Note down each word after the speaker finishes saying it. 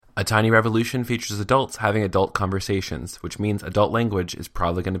A Tiny Revolution features adults having adult conversations, which means adult language is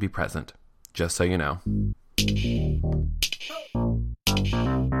probably going to be present. Just so you know.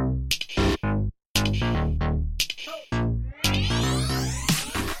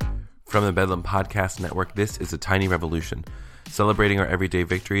 From the Bedlam Podcast Network, this is A Tiny Revolution, celebrating our everyday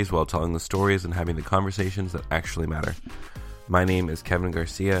victories while telling the stories and having the conversations that actually matter. My name is Kevin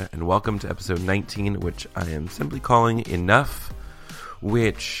Garcia, and welcome to episode 19, which I am simply calling Enough,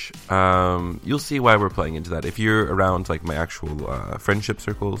 which you'll see why we're playing into that. If you're around like my actual friendship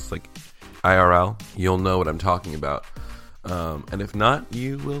circles, like IRL, you'll know what I'm talking about. And if not,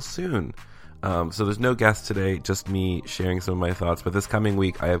 you will soon. So there's no guest today, just me sharing some of my thoughts. But this coming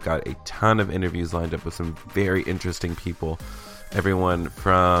week, I have got a ton of interviews lined up with some very interesting people. Everyone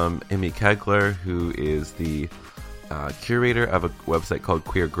from Emmy Kegler, who is the curator of a website called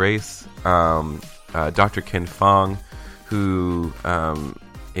Queer Grace, Dr. Ken Fong, who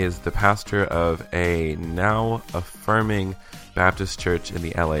is the pastor of a now affirming Baptist church in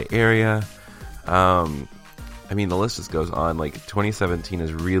the LA area. I mean, the list just goes on. Like, 2017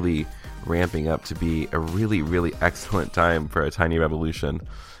 is really ramping up to be a really, really excellent time for A Tiny Revolution,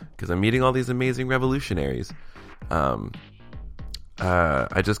 because I'm meeting all these amazing revolutionaries.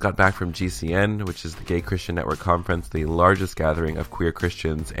 I just got back from GCN, which is the Gay Christian Network Conference, the largest gathering of queer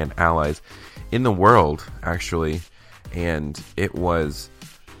Christians and allies in the world, actually. And it was,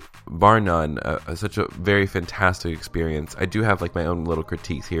 bar none, such a very fantastic experience. I do have like my own little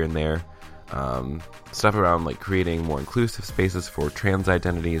critiques here and there. Stuff around like creating more inclusive spaces for trans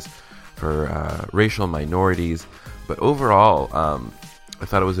identities, for racial minorities. But overall, I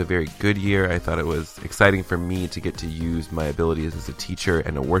thought it was a very good year. I thought it was exciting for me to get to use my abilities as a teacher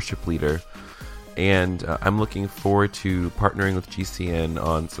and a worship leader. And I'm looking forward to partnering with GCN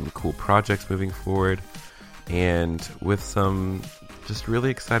on some cool projects moving forward, and with some just really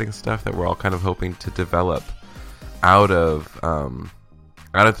exciting stuff that we're all kind of hoping to develop out of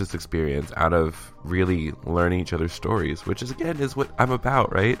this experience, out of really learning each other's stories, which is, again, is what I'm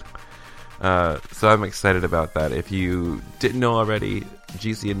about, right? So I'm excited about that. If you didn't know already,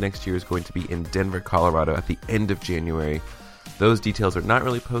 GCN next year is going to be in Denver, Colorado at the end of January. Those details are not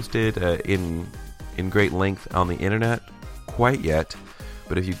really posted in great length on the internet quite yet,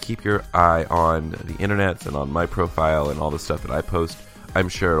 but if you keep your eye on the internet and on my profile and all the stuff that I post, I'm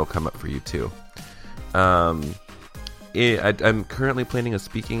sure it'll come up for you too. I'm currently planning a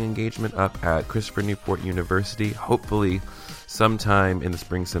speaking engagement up at Christopher Newport University, hopefully sometime in the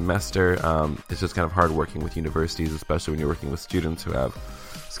spring semester. It's just kind of hard working with universities, especially when you're working with students who have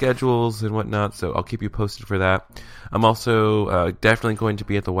schedules and whatnot, so I'll keep you posted for that. I'm also definitely going to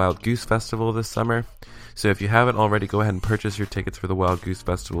be at the Wild Goose Festival this summer, so if you haven't already, go ahead and purchase your tickets for the Wild Goose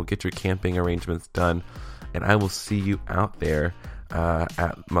Festival, get your camping arrangements done, and I will see you out there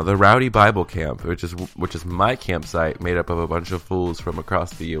at the Rowdy Bible Camp, which is my campsite made up of a bunch of fools from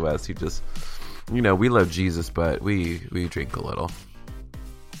across the U.S. who just, you know, we love Jesus, but we drink a little.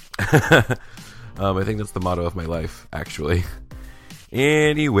 I think that's the motto of my life, actually.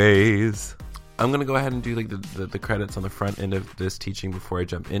 Anyways, I'm going to go ahead and do like the credits on the front end of this teaching before I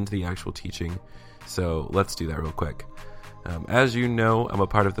jump into the actual teaching. So let's do that real quick. As you know, I'm a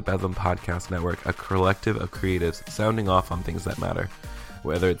part of the Bedlam Podcast Network, a collective of creatives sounding off on things that matter.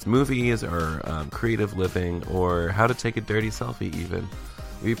 Whether it's movies or creative living or how to take a dirty selfie even.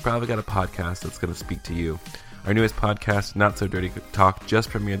 We've probably got a podcast that's going to speak to you. Our newest podcast, Not So Dirty Talk,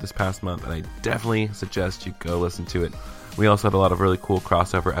 just premiered this past month, and I definitely suggest you go listen to it. We also have a lot of really cool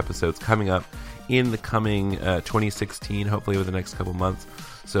crossover episodes coming up in the coming 2016, hopefully over the next couple months.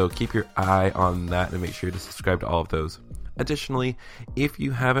 So keep your eye on that and make sure to subscribe to all of those. Additionally, if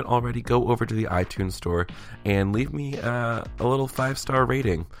you haven't already, go over to the iTunes store and leave me a little 5-star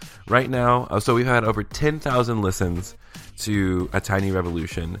rating. Right now, so we've had over 10,000 listens to A Tiny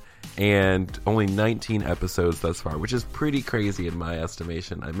Revolution and only 19 episodes thus far, which is pretty crazy in my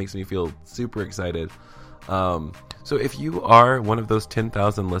estimation. It makes me feel super excited. So if you are one of those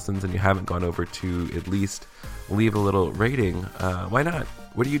 10,000 listens and you haven't gone over to at least leave a little rating, why not?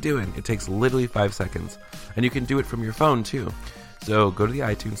 What are you doing? It takes literally 5 seconds, and you can do it from your phone too. So go to the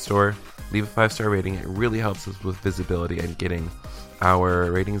iTunes store, leave a 5-star rating. It really helps us with visibility and getting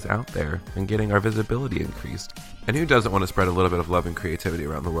our ratings out there and getting our visibility increased. And who doesn't want to spread a little bit of love and creativity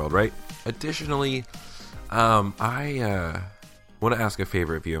around the world, right? Additionally, I want to ask a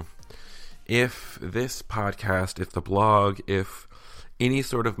favor of you. If this podcast, if the blog, if any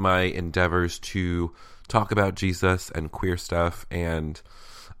sort of my endeavors to talk about Jesus and queer stuff and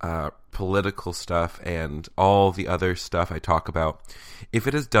political stuff and all the other stuff I talk about, if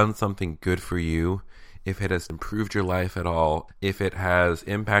it has done something good for you, if it has improved your life at all, if it has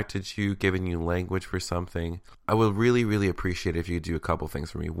impacted you, given you language for something. I would really, really appreciate it if you could do a couple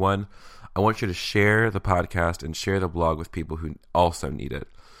things for me. One, I want you to share the podcast and share the blog with people who also need it.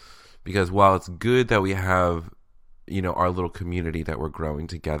 Because while it's good that we have, our little community that we're growing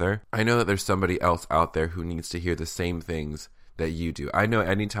together, I know that there's somebody else out there who needs to hear the same things that you do. I know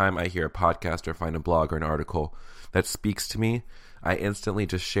anytime I hear a podcast or find a blog or an article that speaks to me, I instantly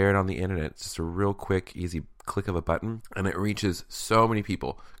just share it on the internet. It's just a real quick, easy click of a button, and it reaches so many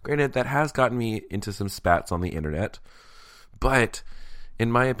people. Granted, that has gotten me into some spats on the internet, but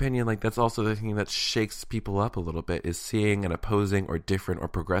in my opinion, that's also the thing that shakes people up a little bit, is seeing an opposing or different or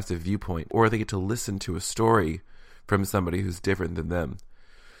progressive viewpoint, or they get to listen to a story from somebody who's different than them.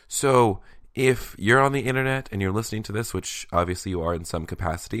 So if you're on the internet and you're listening to this, which obviously you are in some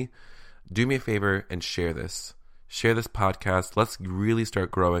capacity, do me a favor and share this. Share this podcast. Let's really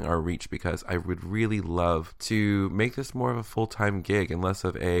start growing our reach, because I would really love to make this more of a full-time gig and less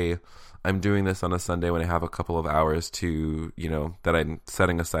of I'm doing this on a Sunday when I have a couple of hours to, that I'm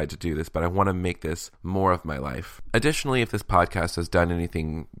setting aside to do this, but I want to make this more of my life. Additionally, if this podcast has done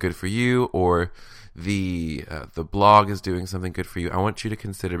anything good for you, or the blog is doing something good for you, I want you to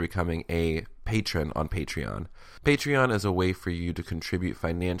consider becoming a patron on Patreon. Patreon is a way for you to contribute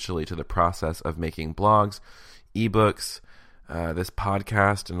financially to the process of making blogs, ebooks, this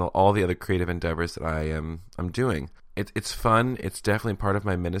podcast, and all the other creative endeavors that I'm doing. It's fun. It's definitely part of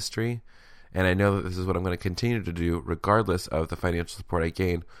my ministry, and I know that this is what I'm going to continue to do regardless of the financial support I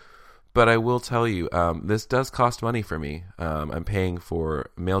gain. But I will tell you, this does cost money for me. I'm paying for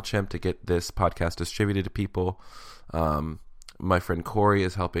MailChimp to get this podcast distributed to people. My friend Corey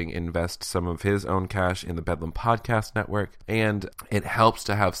is helping invest some of his own cash in the Bedlam Podcast Network, and it helps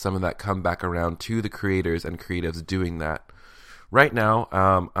to have some of that come back around to the creators and creatives doing that. Right now,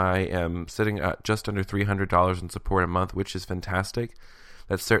 I am sitting at just under $300 in support a month, which is fantastic.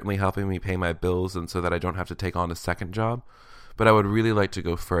 That's certainly helping me pay my bills, and so that I don't have to take on a second job. But I would really like to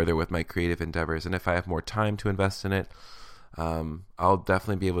go further with my creative endeavors, and if I have more time to invest in it, I'll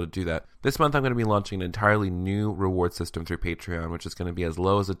definitely be able to do that. This month, I'm going to be launching an entirely new reward system through Patreon, which is going to be as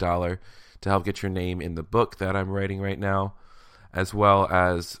low as $1 to help get your name in the book that I'm writing right now, as well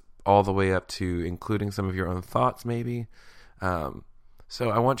as all the way up to including some of your own thoughts, maybe. So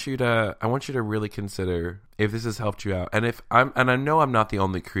I want you to really consider if this has helped you out. And I know I'm not the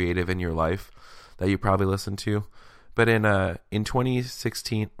only creative in your life that you probably listen to, but in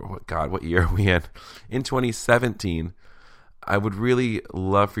 2016, what year are we in? In 2017, I would really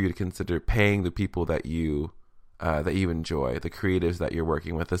love for you to consider paying the people that you enjoy, the creatives that you're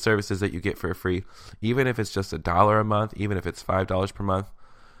working with, the services that you get for free, even if it's just $1 a month, even if it's $5 per month.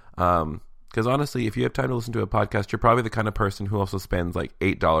 Because honestly, if you have time to listen to a podcast, you're probably the kind of person who also spends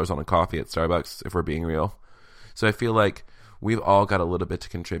 $8 on a coffee at Starbucks, if we're being real. So I feel like we've all got a little bit to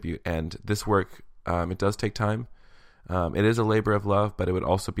contribute, and this work, it does take time. It is a labor of love, but it would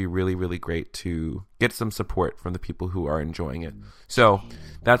also be really, really great to get some support from the people who are enjoying it. So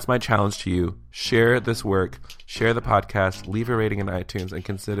that's my challenge to you. Share this work, share the podcast, leave a rating in iTunes, and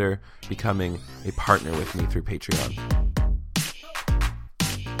consider becoming a partner with me through Patreon.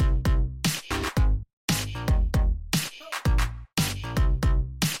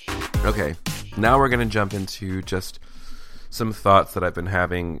 Okay, now we're going to jump into just some thoughts that I've been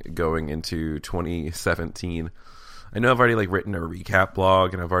having going into 2017. I know I've already written a recap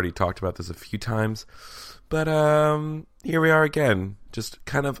blog, and I've already talked about this a few times, but here we are again.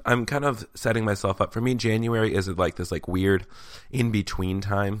 I'm kind of setting myself up. For me, January is this weird in-between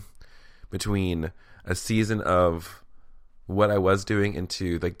time between a season of what I was doing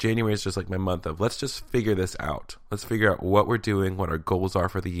into January is just my month of let's just figure this out. Let's figure out what we're doing, what our goals are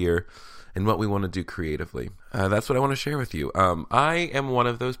for the year, and what we want to do creatively. That's what I want to share with you. I am one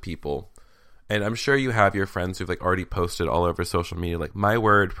of those people, and I'm sure you have your friends who've already posted all over social media, my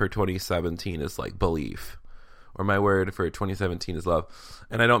word for 2017 is belief, or my word for 2017 is love.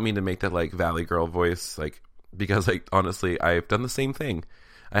 And I don't mean to make that Valley Girl voice, because honestly, I've done the same thing.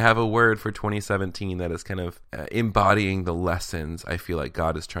 I have a word for 2017 that is kind of embodying the lessons I feel like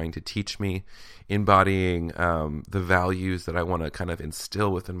God is trying to teach me, embodying the values that I want to kind of instill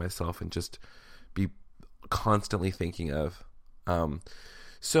within myself and just be constantly thinking of.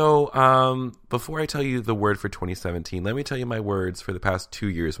 So before I tell you the word for 2017, let me tell you my words for the past 2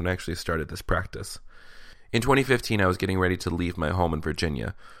 years when I actually started this practice. In 2015, I was getting ready to leave my home in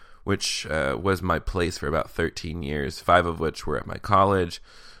Virginia, which was my place for about 13 years, 5 of which were at my college,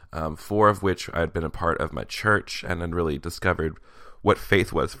 4 of which I had been a part of my church and had really discovered what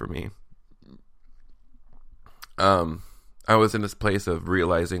faith was for me. I was in this place of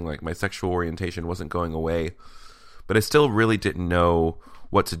realizing like my sexual orientation wasn't going away, but I still really didn't know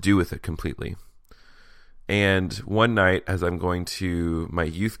what to do with it completely. And one night, as I'm going to my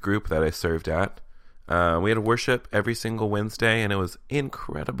youth group that I served at, we had worship every single Wednesday, and it was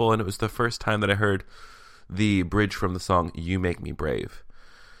incredible. And it was the first time that I heard the bridge from the song "You Make Me Brave."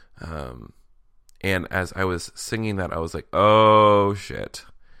 And as I was singing that, I was like, "Oh shit,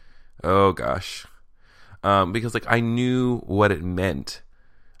 oh gosh," because like I knew what it meant.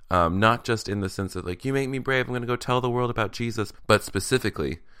 Not just in the sense of like, you make me brave, I'm going to go tell the world about Jesus, but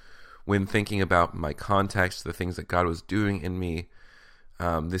specifically when thinking about my context, the things that God was doing in me,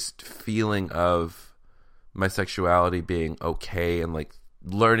 this feeling of my sexuality being okay and like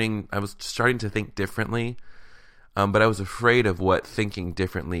learning, I was starting to think differently, but I was afraid of what thinking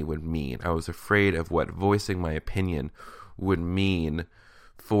differently would mean. I was afraid of what voicing my opinion would mean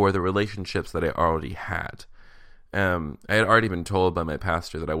for the relationships that I already had. I had already been told by my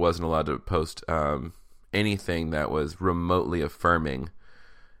pastor that I wasn't allowed to post anything that was remotely affirming.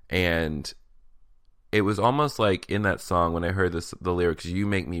 And it was almost like in that song, when I heard the lyrics, "You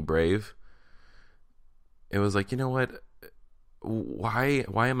Make Me Brave," it was like, you know what? Why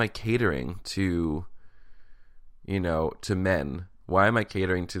am I catering to, to men? Why am I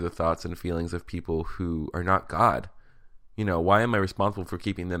catering to the thoughts and feelings of people who are not God? Why am I responsible for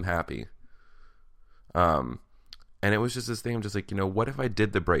keeping them happy? And it was just this thing, I'm just like, what if I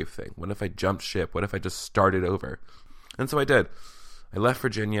did the brave thing? What if I jumped ship? What if I just started over? And so I did. I left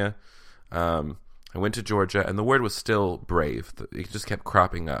Virginia. I went to Georgia, and the word was still brave. It just kept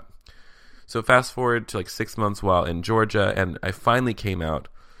cropping up. So fast forward to like 6 months while in Georgia, and I finally came out,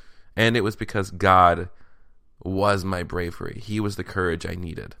 and it was because God was my bravery. He was the courage I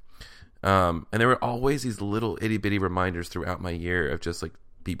needed. And there were always these little itty-bitty reminders throughout my year of just like,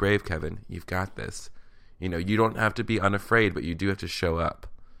 be brave, Kevin. You've got this. You don't have to be unafraid, but you do have to show up,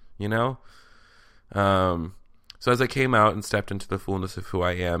 So as I came out and stepped into the fullness of who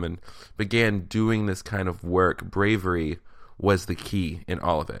I am and began doing this kind of work, bravery was the key in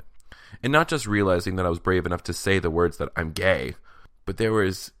all of it. And not just realizing that I was brave enough to say the words that I'm gay, but there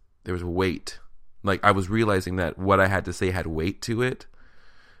was weight. Like I was realizing that what I had to say had weight to it.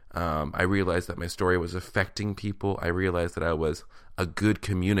 I realized that my story was affecting people. I realized that I was a good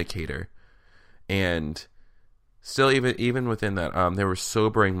communicator. And still, even within that, there were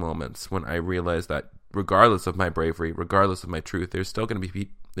sobering moments when I realized that regardless of my bravery, regardless of my truth, there were still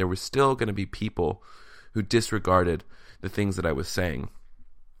going to be people who disregarded the things that I was saying.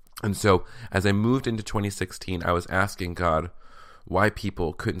 And so as I moved into 2016, I was asking God why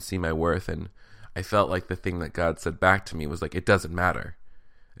people couldn't see my worth. And I felt like the thing that God said back to me was like, it doesn't matter.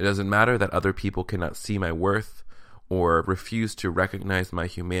 It doesn't matter that other people cannot see my worth or refuse to recognize my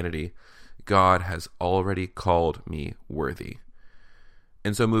humanity. God has already called me worthy.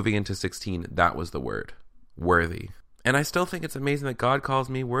 And so moving into 16, that was the word, worthy. And I still think it's amazing that God calls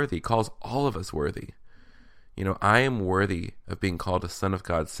me worthy, calls all of us worthy. I am worthy of being called a son of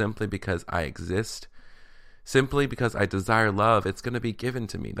God simply because I exist, simply because I desire love. It's going to be given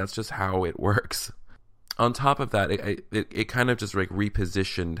to me. That's just how it works. On top of that, it kind of just like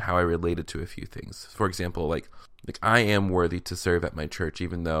repositioned how I related to a few things. For example, like I am worthy to serve at my church,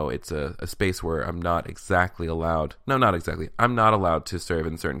 even though it's a space where I'm not exactly allowed. No, not exactly. I'm not allowed to serve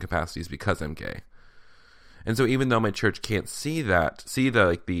in certain capacities because I'm gay. And so even though my church can't see my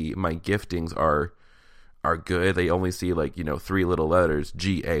giftings are good, they only see 3 little letters,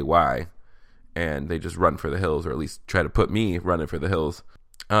 GAY, and they just run for the hills, or at least try to put me running for the hills.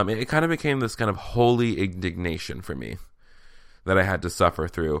 It kind of became this kind of holy indignation for me that I had to suffer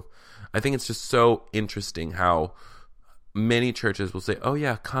through. I think it's just so interesting how many churches will say, "Oh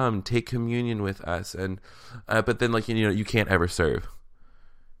yeah, come take communion with us," and but then you can't ever serve.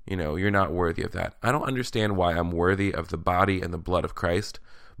 You're not worthy of that. I don't understand why I'm worthy of the body and the blood of Christ,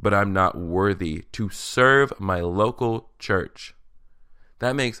 but I'm not worthy to serve my local church.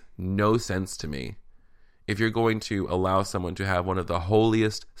 That makes no sense to me. If you're going to allow someone to have one of the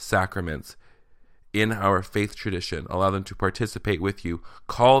holiest sacraments in our faith tradition, allow them to participate with you,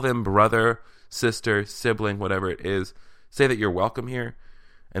 call them brother, sister, sibling, whatever it is, say that you're welcome here,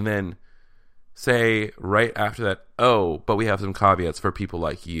 and then say right after that, "Oh, but we have some caveats for people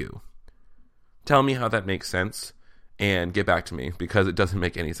like you." Tell me how that makes sense and get back to me, because it doesn't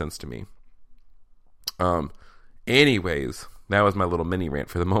make any sense to me. Anyways, that was my little mini rant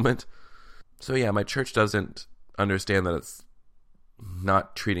for the moment. So yeah, my church doesn't understand that it's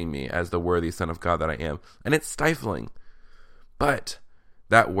not treating me as the worthy son of God that I am. And it's stifling. But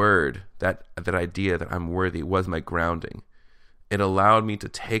that word, that idea that I'm worthy was my grounding. It allowed me to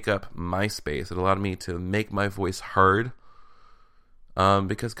take up my space. It allowed me to make my voice heard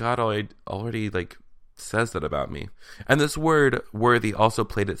because God already like says that about me. And this word worthy also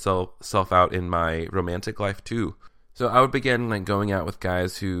played itself out in my romantic life too. So I would begin like going out with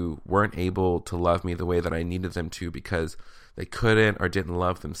guys who weren't able to love me the way that I needed them to because they couldn't or didn't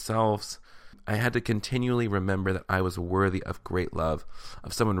love themselves. I had to continually remember that I was worthy of great love,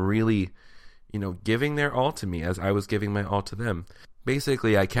 of someone really, giving their all to me as I was giving my all to them.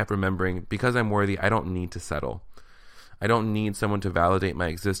 Basically, I kept remembering, because I'm worthy, I don't need to settle. I don't need someone to validate my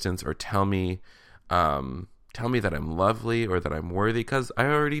existence or tell me that I'm lovely or that I'm worthy, because I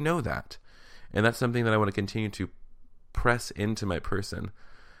already know that. And that's something that I want to continue to press into my person.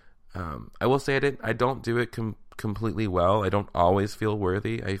 I will say I don't do it completely well. I don't always feel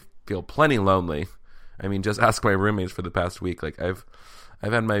worthy. I feel plenty lonely. I mean, just ask my roommates for the past week. Like I've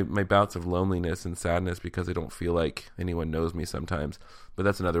had my bouts of loneliness and sadness because I don't feel like anyone knows me sometimes. But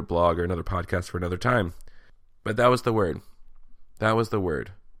that's another blog or another podcast for another time. But that was the word. That was the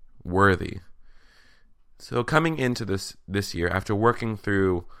word. Worthy. So coming into this year, after working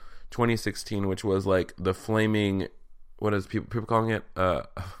through 2016, which was like the flaming, what is people calling it?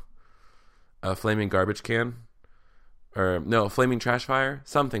 A flaming garbage can? Or no, flaming trash fire?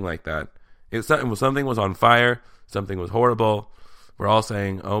 Something like that. Something was on fire. Something was horrible. We're all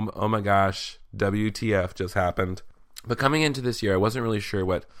saying, oh my gosh, WTF just happened. But coming into this year, I wasn't really sure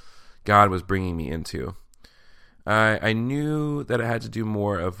what God was bringing me into. I knew that I had to do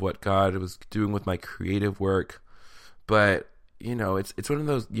more of what God was doing with my creative work, but it's one of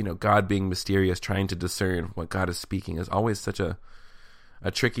those, God being mysterious, trying to discern what God is speaking is always such a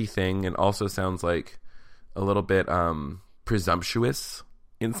tricky thing, and also sounds like a little bit presumptuous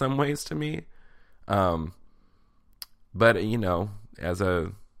in some ways to me. But as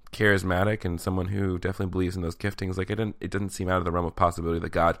a charismatic and someone who definitely believes in those giftings, like it didn't seem out of the realm of possibility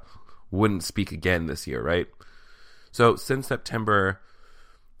that God wouldn't speak again this year, right? So since September,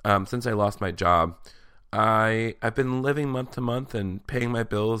 since I lost my job, I've been living month to month and paying my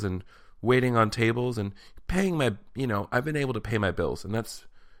bills and waiting on tables and paying my, I've been able to pay my bills, and that's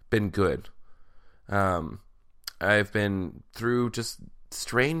been good. I've been through just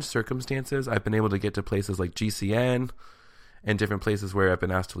strange circumstances. I've been able to get to places like GCN and different places where I've been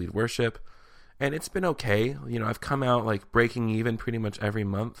asked to lead worship, and it's been okay. I've come out like breaking even pretty much every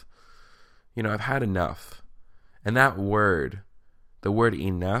month. I've had enough. And that word, the word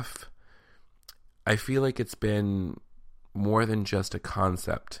enough, I feel like it's been more than just a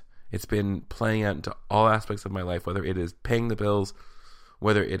concept. It's been playing out into all aspects of my life, whether it is paying the bills,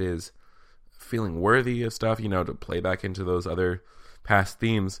 whether it is feeling worthy of stuff, to play back into those other past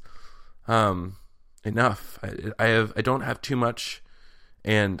themes. Enough. I don't have too much,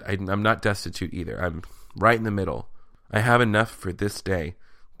 and I'm not destitute either. I'm right in the middle. I have enough for this day,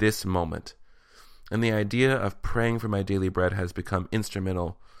 this moment. And the idea of praying for my daily bread has become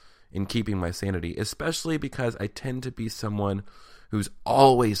instrumental in keeping my sanity, especially because I tend to be someone who's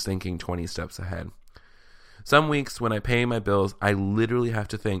always thinking 20 steps ahead. Some weeks when I pay my bills, I literally have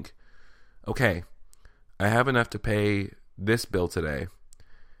to think, okay, I have enough to pay this bill today,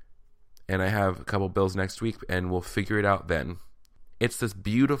 and I have a couple bills next week, and we'll figure it out then. It's this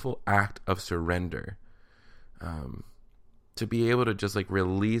beautiful act of surrender. To be able to just like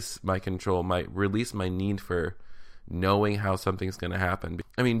release my control, release my need for knowing how something's going to happen.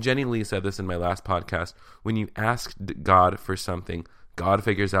 I mean, Jenny Lee said this in my last podcast. When you ask God for something, God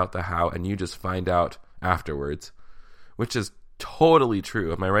figures out the how, and you just find out afterwards, which is totally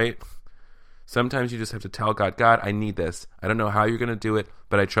true. Am I right? Sometimes you just have to tell God, I need this. I don't know how you're going to do it,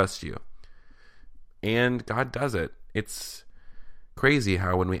 but I trust you. And God does it. It's crazy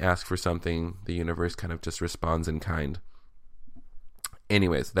how when we ask for something, the universe kind of just responds in kind.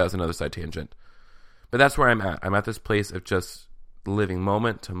 Anyways, that was another side tangent. But that's where I'm at. I'm at this place of just living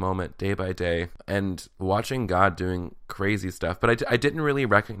moment to moment, day by day, and watching God doing crazy stuff. But I didn't really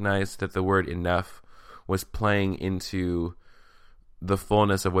recognize that the word enough was playing into the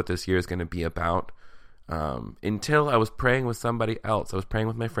fullness of what this year is going to be about until I was praying with somebody else. I was praying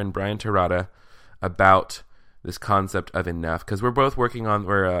with my friend Brian Terada about this concept of enough, because we're working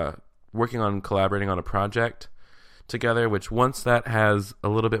on collaborating on a project together, which once that has a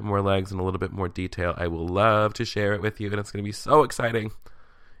little bit more legs and a little bit more detail, I will love to share it with you, and it's going to be so exciting.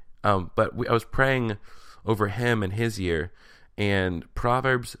 But I was praying over him and his year, and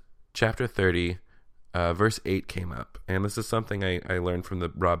Proverbs chapter 30, verse 8 came up. And this is something I learned from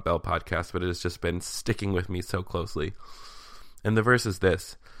the Rob Bell podcast, but it has just been sticking with me so closely. And the verse is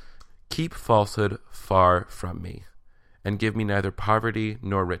this: keep falsehood far from me, and give me neither poverty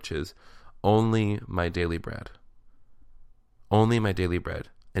nor riches, only my daily bread. Only my daily bread.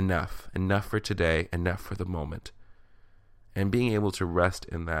 Enough for today, enough for the moment. and being able to rest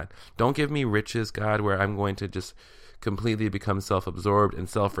in that. Don't give me riches, God, where I'm going to just completely become self-absorbed and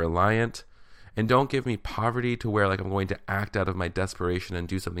self-reliant. And don't give me poverty to where like I'm going to act out of my desperation and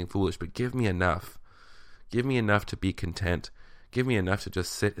do something foolish, but give me enough. Give me enough to be content. Give me enough to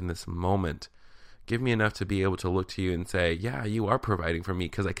just sit in this moment. Give me enough to be able to look to you and say, yeah, you are providing for me,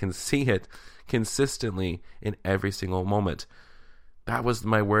 because I can see it consistently in every single moment. That was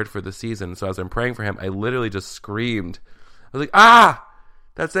my word for the season. So as I'm praying for him, I literally just screamed. I was like,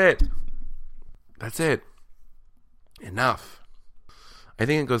 that's it. That's it. Enough. I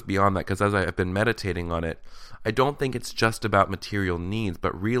think it goes beyond that, because as I've been meditating on it, I don't think it's just about material needs,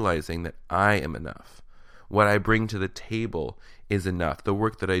 but realizing that I am enough. What I bring to the table is enough. The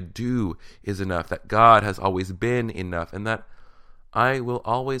work that I do is enough. That God has always been enough, and that I will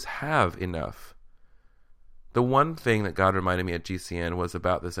always have enough. The one thing that God reminded me at GCN was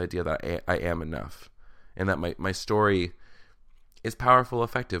about this idea that I am enough, and that my story is powerful,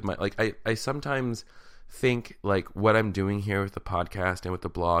 effective. I sometimes think like what I'm doing here with the podcast and with the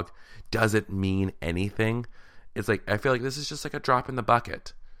blog doesn't mean anything. It's like I feel like this is just like a drop in the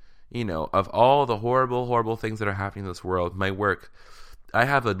bucket. You know, of all the horrible, horrible things that are happening in this world, my work, I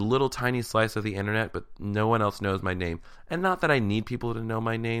have a little tiny slice of the internet, but no one else knows my name. And not that I need people to know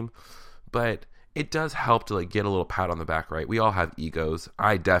my name, but it does help to like get a little pat on the back, right? We all have egos.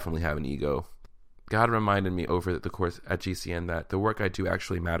 I definitely have an ego. God reminded me over the course at GCN that the work I do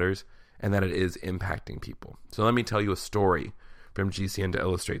actually matters and that it is impacting people. So let me tell you a story from GCN to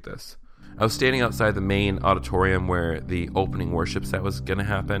illustrate this. I was standing outside the main auditorium where the opening worship set was going to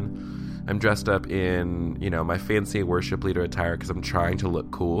happen. I'm dressed up in, my fancy worship leader attire because I'm trying to look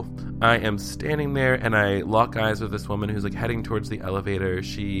cool. I am standing there and I lock eyes with this woman who's like heading towards the elevator.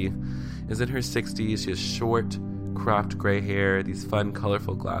 She is in her 60s. She has short, cropped gray hair, these fun,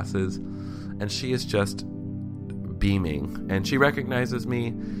 colorful glasses, and she is just beaming. And she recognizes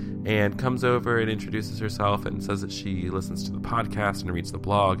me and comes over and introduces herself and says that she listens to the podcast and reads the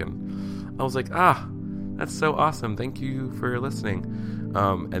blog. And I was like, that's so awesome. Thank you for listening.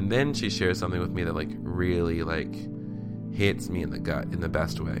 And then she shares something with me that like really like hits me in the gut in the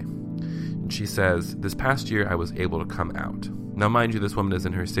best way. And she says, this past year I was able to come out. Now, mind you, this woman is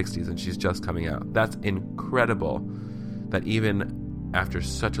in her 60s and she's just coming out. That's incredible that even after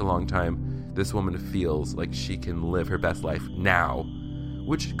such a long time, this woman feels like she can live her best life now.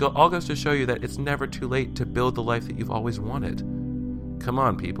 Which all goes to show you that it's never too late to build the life that you've always wanted. Come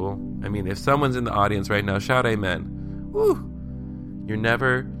on, people. I mean, if someone's in the audience right now, shout amen. Woo! You're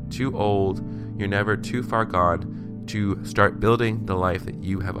never too old. You're never too far gone to start building the life that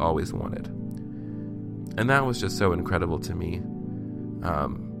you have always wanted. And that was just so incredible to me.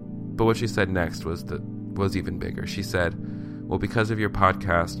 But what she said next was even bigger. She said, well, because of your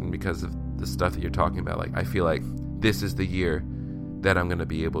podcast and because of the stuff that you're talking about, like I feel like this is the year that I'm going to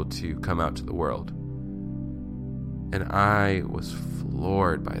be able to come out to the world. And I was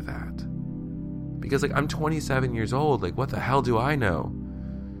floored by that. Because like I'm 27 years old, like what the hell do I know?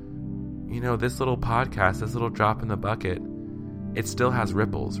 This little podcast, this little drop in the bucket, it still has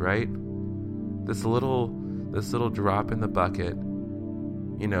ripples, right? This little drop in the bucket,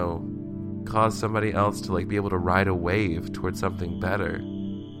 cause somebody else to like be able to ride a wave towards something better.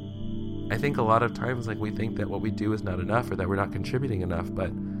 I think a lot of times like we think that what we do is not enough or that we're not contributing enough,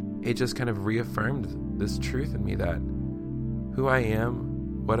 but it just kind of reaffirmed this truth in me that who I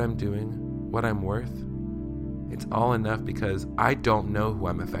am, what I'm doing, what I'm worth, it's all enough because I don't know who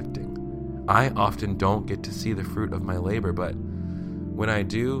I'm affecting. I often don't get to see the fruit of my labor, but when I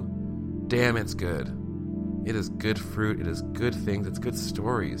do, damn, it's good. It is good fruit, it is good things, it's good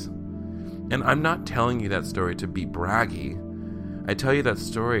stories. And I'm not telling you that story to be braggy. I tell you that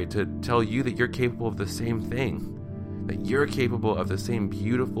story to tell you that you're capable of the same thing, that you're capable of the same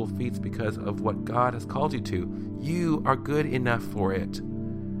beautiful feats because of what God has called you to. You are good enough for it.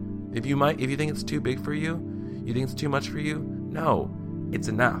 If you think it's too big for you, you think it's too much for you, no, it's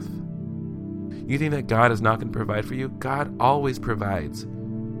enough. You think that God is not going to provide for you? God always provides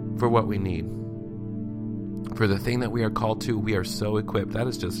for what we need. For the thing that we are called to, we are so equipped. That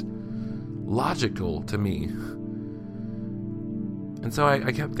is just logical to me. And so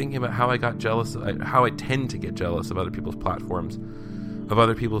I kept thinking about how I got jealous, how I tend to get jealous of other people's platforms, of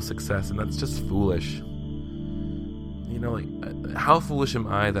other people's success, and that's just foolish. How foolish am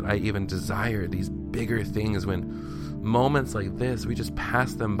I that I even desire these bigger things when moments like this, we just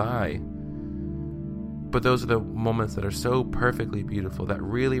pass them by. But those are the moments that are so perfectly beautiful, that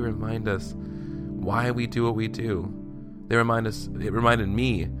really remind us why we do what we do. It reminded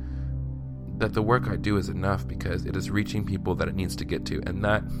me that the work I do is enough because it is reaching people that it needs to get to, and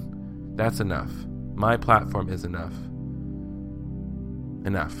that's enough. My platform is enough.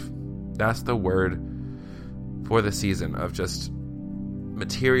 Enough. That's the word for the season of just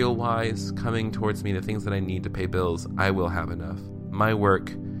material-wise coming towards me, the things that I need to pay bills. I will have enough. My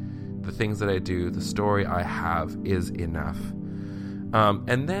work, the things that I do, the story I have is enough.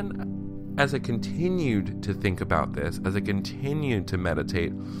 And then as I continued to think about this, as I continued to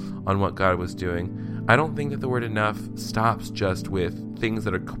meditate on what God was doing, I don't think that the word enough stops just with things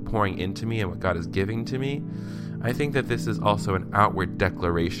that are pouring into me and what God is giving to me. I think that this is also an outward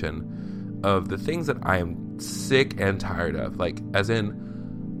declaration of the things that I am sick and tired of. Like, as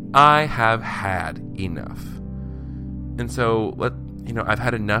in, I have had enough. And so, I've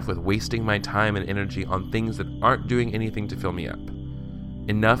had enough with wasting my time and energy on things that aren't doing anything to fill me up.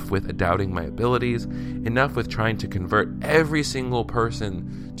 Enough with doubting my abilities. Enough with trying to convert every single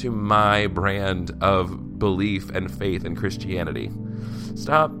person to my brand of belief and faith in Christianity.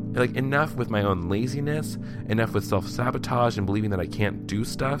 Enough with my own laziness. Enough with self-sabotage and believing that I can't do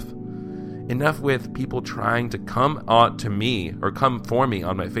stuff. Enough with people trying to come on to me or come for me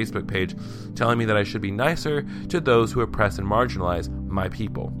on my Facebook page, telling me that I should be nicer to those who oppress and marginalize my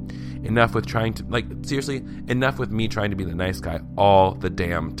people. Enough with enough with me trying to be the nice guy all the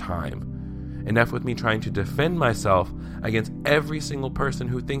damn time. Enough with me trying to defend myself against every single person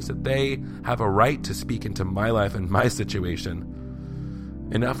who thinks that they have a right to speak into my life and my situation.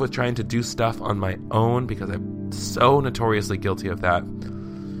 Enough with trying to do stuff on my own because I'm so notoriously guilty of that.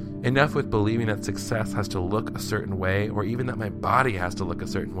 Enough with believing that success has to look a certain way, or even that my body has to look a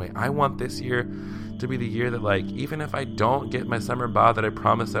certain way. I want this year to be the year that, even if I don't get my summer bod that I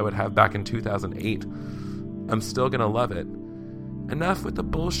promised I would have back in 2008, I'm still going to love it. Enough with the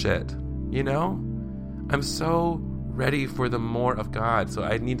bullshit, I'm so ready for the more of God. So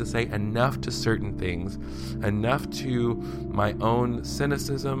I need to say enough to certain things, enough to my own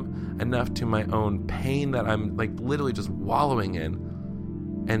cynicism, enough to my own pain that I'm literally just wallowing in,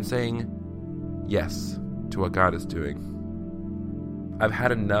 and saying yes to what God is doing. I've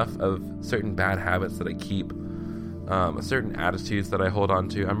had enough of certain bad habits that I keep, certain attitudes that I hold on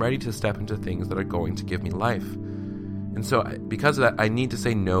to. I'm ready to step into things that are going to give me life. And so because of that, I need to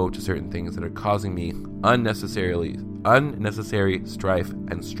say no to certain things that are causing me unnecessary strife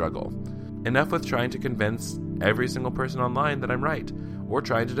and struggle. Enough with trying to convince every single person online that I'm right, or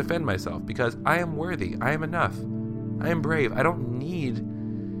trying to defend myself, because I am worthy. I am enough. I am brave. I don't need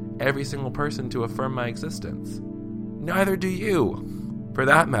every single person to affirm my existence. Neither do you. For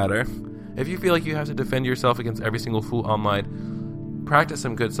that matter, if you feel like you have to defend yourself against every single fool online, practice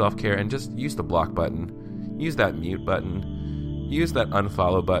some good self-care and just use the block button. Use that mute button. Use that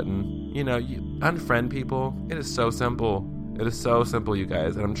unfollow button. You unfriend people. It is so simple. It is so simple, you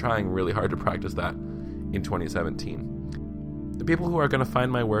guys, and I'm trying really hard to practice that in 2017. The people who are going to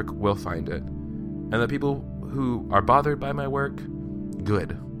find my work will find it. And the people who are bothered by my work,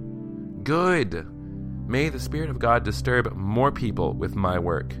 good. May the Spirit of God disturb more people with my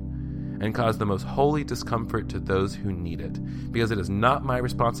work and cause the most holy discomfort to those who need it, because it is not my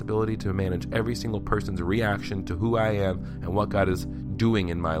responsibility to manage every single person's reaction to who I am and what God is doing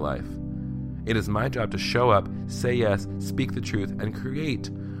in my life. It is my job to show up, say yes, speak the truth, and create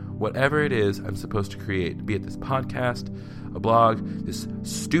whatever it is I'm supposed to create, be it this podcast, a blog, this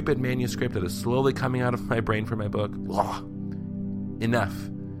stupid manuscript that is slowly coming out of my brain for my book. Enough.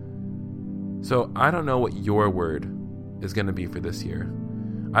 So I don't know what your word is going to be for this year.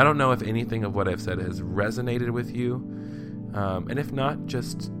 I don't know if anything of what I've said has resonated with you. And if not,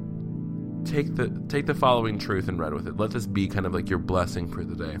 just take the following truth and run with it. Let this be kind of like your blessing for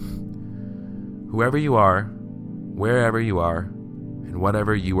the day. Whoever you are, wherever you are, and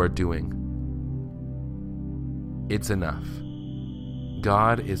whatever you are doing, it's enough.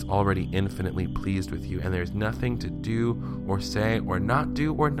 God is already infinitely pleased with you, and there's nothing to do or say or not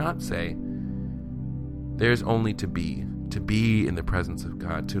do or not say. There's only to be in the presence of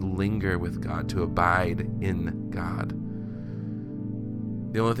God, to linger with God, to abide in God.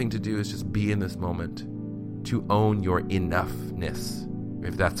 The only thing to do is just be in this moment, to own your enoughness.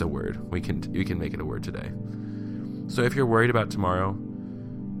 If that's a word, we can make it a word today. So if you're worried about tomorrow,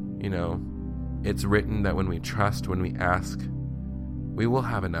 it's written that when we trust, when we ask, we will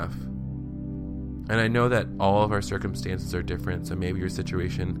have enough. And I know that all of our circumstances are different, so maybe your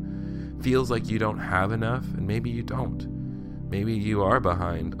situation feels like you don't have enough, and maybe you don't. Maybe you are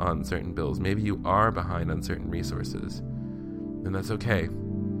behind on certain bills. Maybe you are behind on certain resources. And that's okay,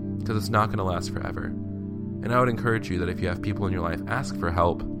 because it's not going to last forever. And I would encourage you that if you have people in your life, ask for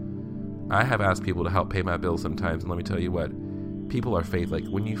help. I have asked people to help pay my bills sometimes, and let me tell you what, people are faith.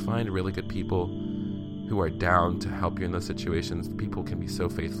 When you find really good people who are down to help you in those situations, people can be so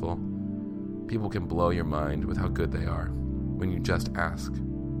faithful. People can blow your mind with how good they are. when you just ask.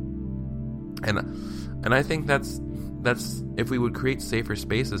 And I think that's if we would create safer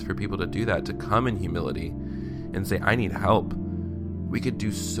spaces for people to do that, to come in humility and say, I need help, we could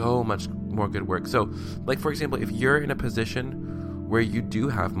do so much more good work. So, like, for example, if you're in a position where you do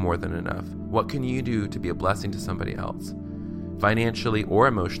have more than enough, what can you do to be a blessing to somebody else? Financially or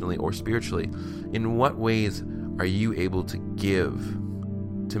emotionally or spiritually, in what ways are you able to give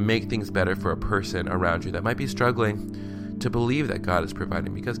to make things better for a person around you that might be struggling to believe that God is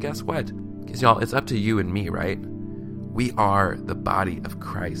providing? Because guess what? Because y'all, it's up to you and me, right? We are the body of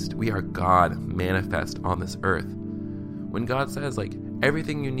Christ. We are God manifest on this earth. When God says, like,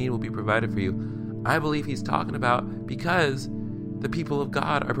 everything you need will be provided for you, I believe he's talking about because the people of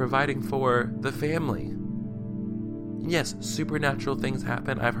God are providing for the family. Yes, supernatural things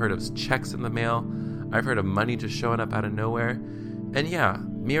happen. I've heard of checks in the mail. I've heard of money just showing up out of nowhere. And yeah,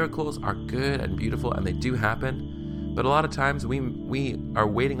 miracles are good and beautiful, and they do happen. But a lot of times we are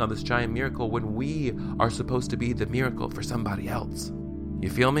waiting on this giant miracle when we are supposed to be the miracle for somebody else. You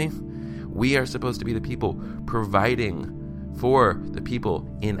feel me? We are supposed to be the people providing for the people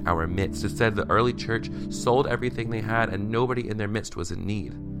in our midst. It said the early church sold everything they had, and nobody in their midst was in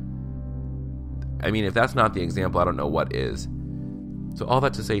need. I mean, if that's not the example, I don't know what is. So all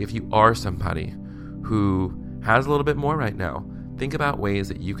that to say, if you are somebody who has a little bit more right now, think about ways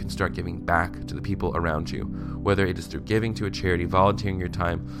that you can start giving back to the people around you, whether it is through giving to a charity, volunteering your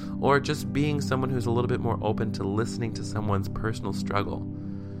time, or just being someone who's a little bit more open to listening to someone's personal struggle.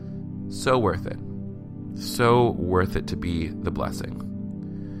 So worth it. So worth it to be the blessing.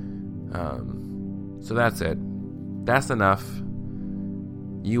 So that's it. That's enough.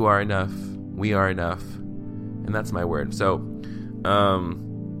 You are enough. We are enough. And that's my word. So,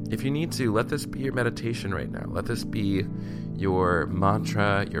 if you need to, let this be your meditation right now. Let this be your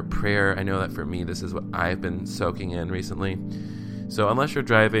mantra, your prayer. I know that for me, this is what I've been soaking in recently. So unless you're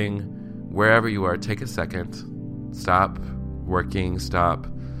driving, wherever you are, take a second. Stop working. Stop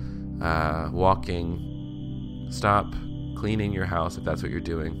walking. Stop cleaning your house if that's what you're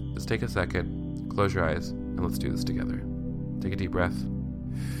doing. Just take a second, close your eyes, and let's do this together. Take a deep breath.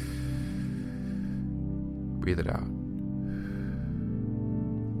 Breathe it out.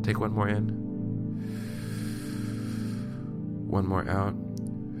 Take one more in. One more out.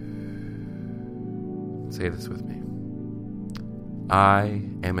 Say this with me. I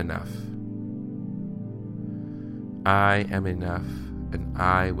am enough. I am enough, and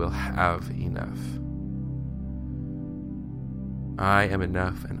I will have enough. I am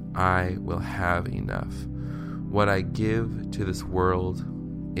enough, and I will have enough. What I give to this world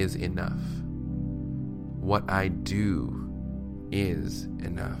is enough. What I do is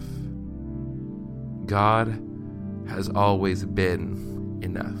enough. God has always been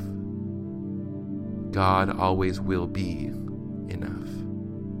enough. God always will be enough.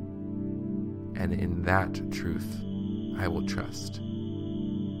 And in that truth, I will trust.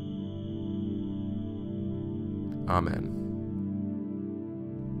 Amen.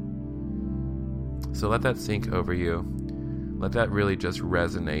 So let that sink over you. Let that really just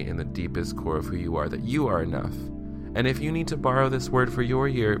resonate in the deepest core of who you are, that you are enough. And if you need to borrow this word for your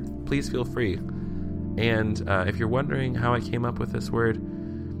year, please feel free. And if you're wondering how I came up with this word,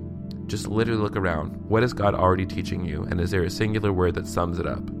 just literally look around. What is God already teaching you? And is there a singular word that sums it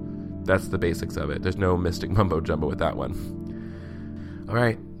up? That's the basics of it. There's no mystic mumbo jumbo with that one. All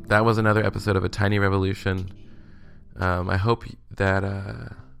right. That was another episode of A Tiny Revolution. I hope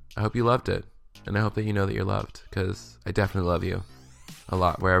you loved it. And I hope that you know that you're loved, because I definitely love you a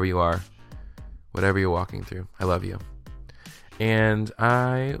lot, wherever you are, whatever you're walking through. I love you. And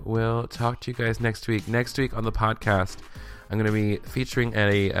I will talk to you guys next week. Next week on the podcast, I'm going to be featuring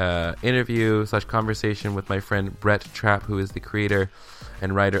a interview / conversation with my friend Brett Trapp, who is the creator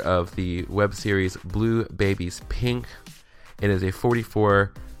and writer of the web series Blue Babies Pink. It is a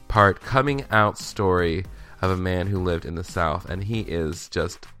 44-part coming out story of a man who lived in the South, and he is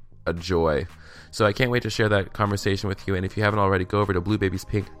just a joy. So I can't wait to share that conversation with you. And if you haven't already, go over to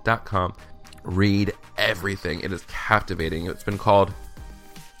bluebabiespink.com. Read everything. It is captivating. It's been called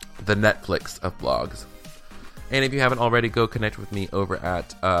the Netflix of blogs. And if you haven't already, go connect with me over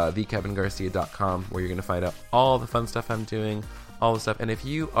at thekevingarcia.com, where you're going to find out all the fun stuff I'm doing, all the stuff. And if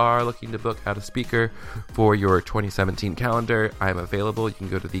you are looking to book out a speaker for your 2017 calendar, I'm available. You can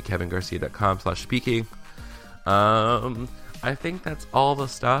go to thekevingarcia.com/speaking. I think that's all the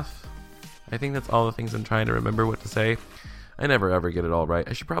stuff. I think that's all the things I'm trying to remember what to say. I never ever get it all right.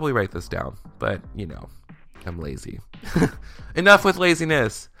 I should probably write this down, but I'm lazy. Enough with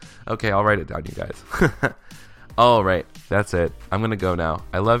laziness. Okay, I'll write it down, you guys. All right, that's it. I'm going to go now.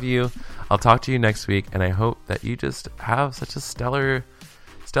 I love you. I'll talk to you next week, and I hope that you just have such a stellar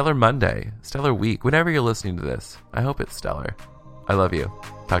Monday, stellar week. Whenever you're listening to this, I hope it's stellar. I love you.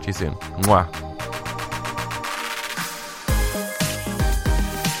 Talk to you soon. Mwah.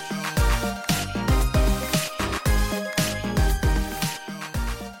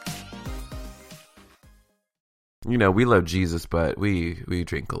 You know, we love Jesus, but we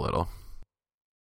drink a little.